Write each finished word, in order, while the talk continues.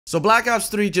So Black Ops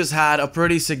 3 just had a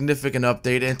pretty significant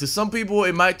update, and to some people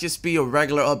it might just be a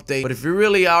regular update, but if you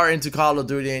really are into Call of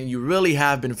Duty and you really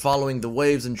have been following the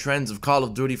waves and trends of Call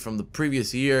of Duty from the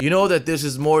previous year, you know that this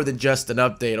is more than just an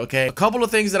update, okay? A couple of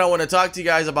things that I want to talk to you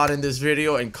guys about in this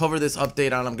video and cover this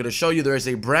update on. I'm going to show you there is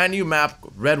a brand new map,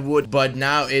 Redwood, but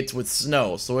now it's with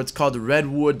snow, so it's called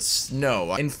Redwood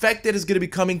Snow. Infected is going to be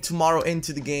coming tomorrow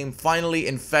into the game. Finally,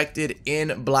 Infected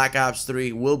in Black Ops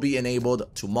 3 will be enabled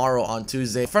tomorrow on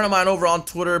Tuesday. A friend of mine over on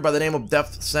Twitter by the name of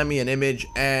Depth sent me an image,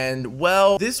 and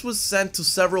well, this was sent to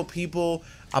several people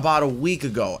about a week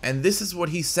ago, and this is what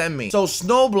he sent me. So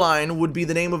Snowblind would be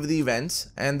the name of the event,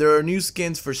 and there are new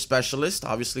skins for Specialist.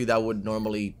 Obviously that would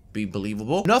normally be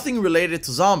believable. Nothing related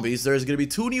to zombies. There's gonna be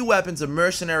 2 new weapons, a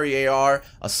mercenary AR,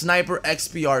 a sniper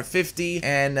XPR 50,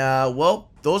 and well,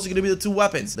 those are gonna be the 2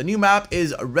 weapons. The new map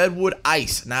is Redwood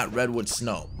Ice, not Redwood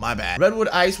Snow, my bad. Redwood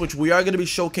Ice, which we are gonna be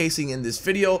showcasing in this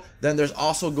video. Then there's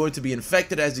also going to be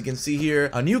Infected, as you can see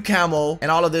here, a new camo, and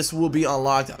all of this will be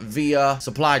unlocked via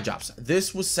supply drops.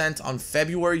 This was sent on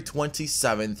February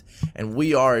 27th, and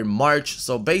we are in March,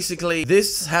 so basically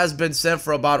this has been sent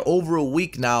for about over a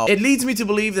week now. It leads me to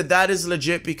believe that that is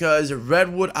legit, because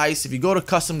Redwood Ice, if you go to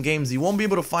custom games, you won't be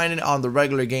able to find it on the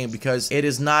regular game because it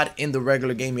is not in the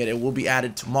regular game yet. It will be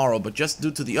added tomorrow, but just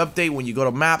due to the update, when you go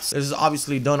to maps, this is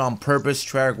obviously done on purpose.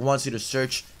 Treyarch wants you to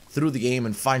search through the game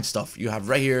and find stuff. You have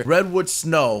right here Redwood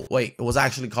Snow. Wait, it was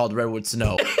actually called Redwood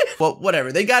Snow. But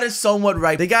whatever, they got it somewhat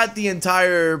right. They got the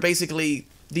entire, basically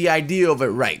the idea of it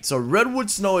right. So Redwood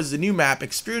Snow is the new map.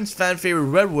 Experience fan favorite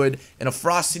Redwood in a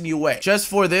frosty new way. Just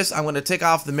for this, I'm going to take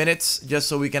off the minutes just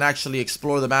so we can actually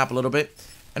explore the map a little bit,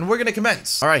 and we're going to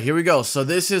commence. All right, here we go. So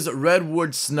this is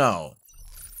Redwood Snow.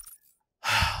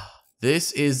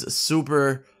 This is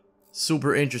super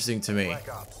interesting to me.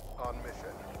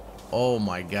 Oh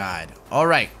my god. All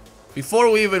right,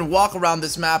 before we even walk around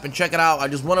this map and check it out, I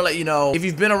just want to let you know, if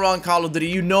you've been around Call of Duty,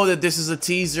 you know that this is a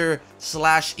teaser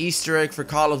 / Easter egg for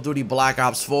Call of Duty Black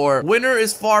Ops 4. Winter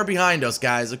is far behind us,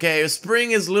 guys, okay? Spring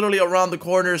is literally around the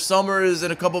corner. Summer is in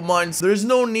a couple months. There's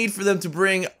no need for them to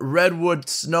bring Redwood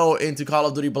Snow into Call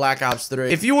of Duty Black Ops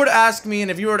 3. If you were to ask me, and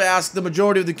if you were to ask the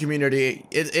majority of the community,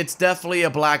 it's definitely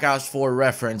a Black Ops 4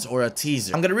 reference or a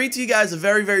teaser. I'm gonna read to you guys a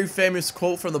very famous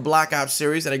quote from the Black Ops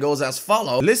series, and it goes as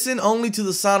follows. Listen only to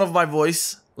the sound of my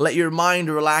voice. Let your mind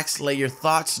relax. Let your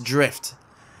thoughts drift.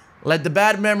 Let the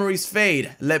bad memories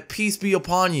fade. Let peace be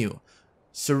upon you.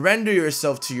 Surrender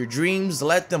yourself to your dreams.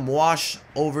 Let them wash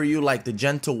over you like the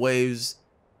gentle waves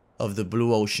of the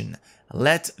blue ocean.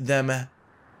 Let them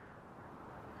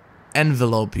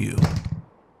envelope you.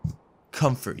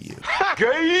 Comfort you.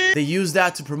 They used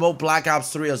that to promote Black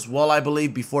Ops 3 as well, I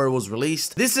believe, before it was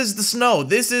released. This is the snow.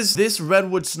 This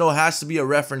Redwood Snow has to be a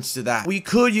reference to that.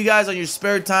 You guys, on your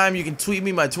spare time, you can tweet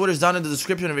me. My Twitter's down in the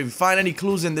description. If you find any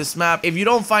clues in this map, if you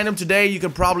don't find them today, you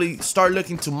can probably start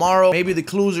looking tomorrow. Maybe the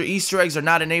clues or Easter eggs are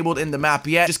not enabled in the map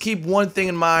yet. Just keep one thing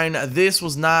in mind. This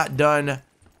was not done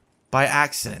by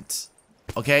accident.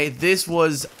 Okay? This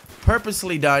was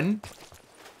purposely done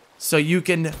so you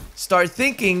can start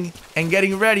thinking and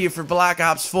getting ready for Black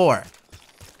Ops 4.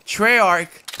 Treyarch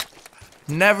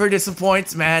never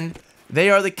disappoints, man. They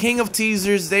are the king of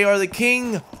teasers. They are the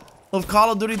king of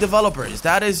Call of Duty developers.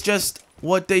 That is just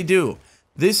what they do.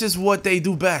 This is what they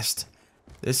do best.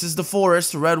 This is the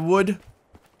forest, Redwood.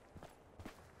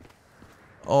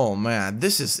 Oh man,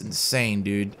 this is insane,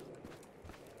 dude.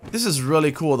 This is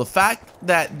really cool. The fact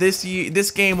that this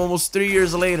game almost 3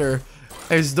 years later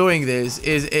is doing this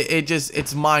is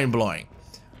it's mind-blowing.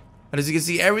 And as you can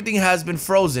see, everything has been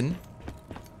frozen.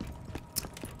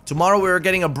 Tomorrow we're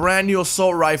getting a brand new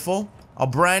assault rifle, a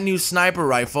brand new sniper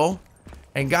rifle,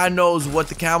 and God knows what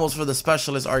the camos for the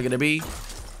specialists are gonna be.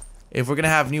 If we're gonna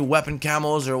have new weapon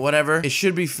camos or whatever, it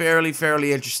should be fairly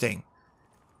interesting.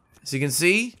 As you can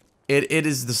see, it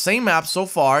is the same map so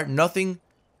far. Nothing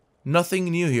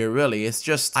new here, really. It's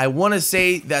just, I want to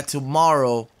say that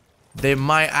tomorrow they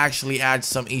might actually add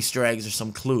some Easter eggs or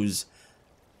some clues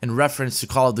in reference to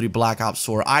Call of Duty Black Ops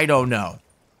 4. I don't know.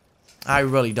 I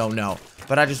really don't know.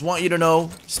 But I just want you to know,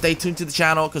 stay tuned to the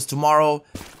channel, because tomorrow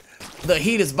the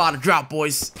heat is about to drop,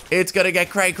 boys. It's gonna get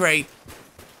cray-cray.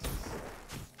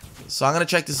 So I'm gonna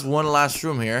check this one last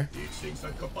room here.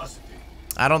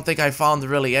 I don't think I found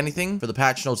really anything. For the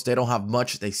patch notes, they don't have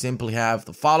much. They simply have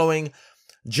the following.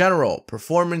 General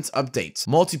performance updates.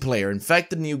 Multiplayer.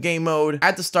 Infected new game mode.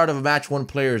 At the start of a match, one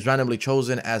player is randomly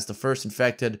chosen as the first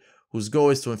infected, whose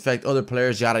goal is to infect other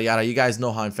players, yada yada. You guys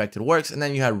know how infected works. And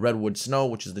then you had Redwood Snow,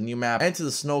 which is the new map. Enter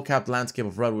the snow-capped landscape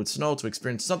of Redwood Snow to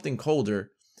experience something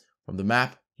colder from the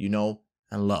map you know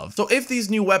and love. So if these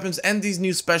new weapons and these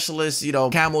new specialists, you know,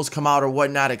 camos come out or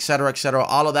whatnot, etc.,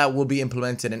 all of that will be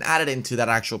implemented and added into that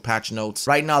actual patch notes.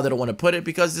 Right now, they don't want to put it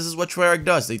because this is what Treyarch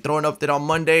does. They throw an update on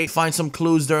Monday, find some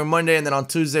clues during Monday, and then on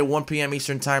Tuesday, 1 p.m.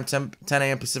 Eastern time, 10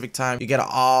 a.m. Pacific time, you get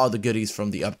all the goodies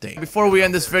from the update. Before we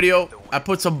end this video, I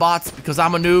put some bots because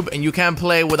I'm a noob and you can't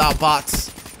play without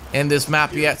bots in this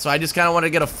map yet. So I just kind of want to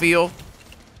get a feel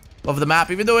of the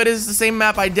map, even though it is the same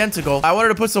map, identical. I wanted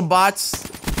to put some bots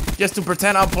just to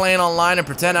pretend I'm playing online and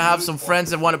pretend I have some friends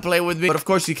that want to play with me. But of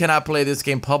course, you cannot play this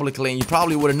game publicly, and you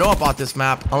probably wouldn't know about this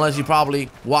map unless you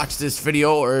probably watched this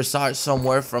video or saw it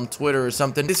somewhere from Twitter or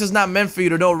something. This is not meant for you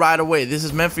to know right away. This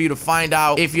is meant for you to find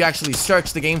out if you actually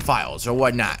search the game files or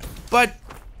whatnot. But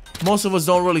most of us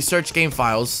don't really search game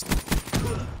files.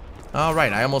 All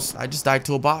right, I just died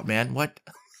to a bot, man. What?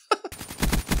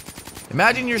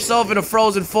 Imagine yourself in a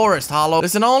frozen forest, Hollow.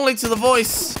 Listen only to the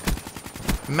voice.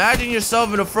 Imagine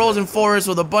yourself in a frozen forest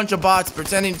with a bunch of bots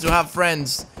pretending to have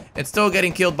friends and still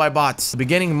getting killed by bots. The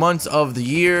beginning months of the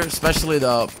year, especially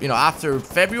the, you know, after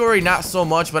February, not so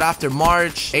much, but after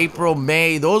March, April,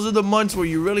 May, those are the months where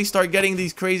you really start getting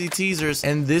these crazy teasers.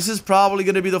 And this is probably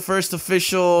going to be the first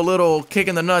official little kick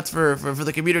in the nuts for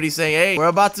the community saying, hey, we're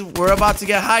about to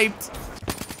get hyped.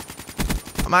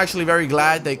 I'm actually very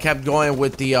glad they kept going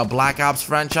with the Black Ops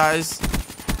franchise.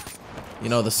 You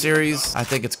know, the series, I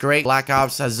think it's great. Black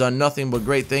Ops has done nothing but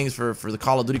great things for the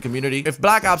Call of Duty community. If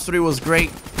Black Ops 3 was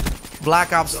great,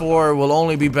 Black Ops 4 will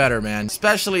only be better, man.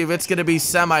 Especially if it's gonna be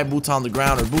semi-boots on the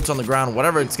ground or boots on the ground,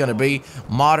 whatever it's gonna be.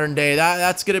 Modern day,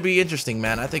 that's gonna be interesting,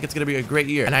 man. I think it's gonna be a great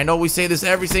year. And I know we say this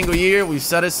every single year. We've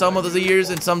said it some of the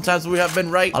years, and sometimes we have been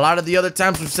right. A lot of the other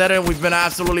times we've said it and we've been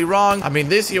absolutely wrong. I mean,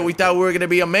 this year we thought we were gonna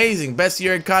be amazing. Best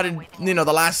year in COD in, you know,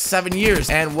 the last 7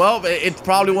 years. And well, it's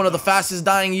probably one of the fastest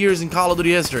dying years in Call of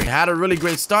Duty history. It had a really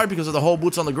great start because of the whole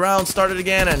boots on the ground started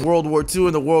again, and World War II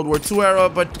and the World War II era.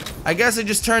 But I guess it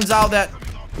just turns out that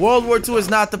World War II is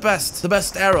not the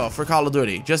best era for Call of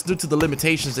Duty, just due to the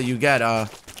limitations that you get, or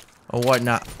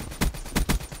whatnot.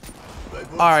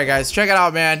 Alright guys, check it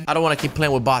out, man. I don't want to keep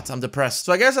playing with bots, I'm depressed.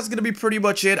 So I guess that's gonna be pretty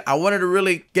much it. I wanted to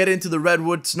really get into the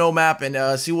Redwood Snow map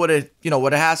and see what it, you know,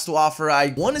 what it has to offer.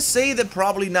 I want to say that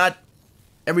probably not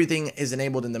everything is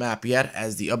enabled in the map yet,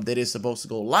 as the update is supposed to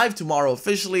go live tomorrow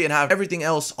officially and have everything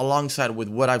else alongside with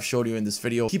what I've showed you in this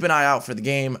video. Keep an eye out for the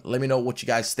game. Let me know what you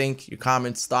guys think, your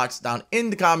comments, thoughts down in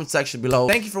the comment section below.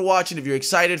 Thank you for watching. If you're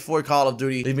excited for Call of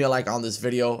Duty, leave me a like on this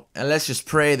video, and let's just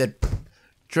pray that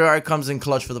Treyarch comes in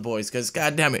clutch for the boys, because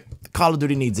goddamn it, Call of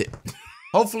Duty needs it.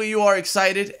 Hopefully you are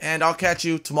excited, and I'll catch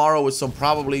you tomorrow with some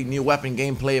probably new weapon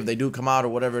gameplay if they do come out or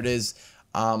whatever it is.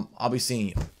 I'll be seeing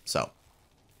you. So,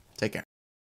 take care.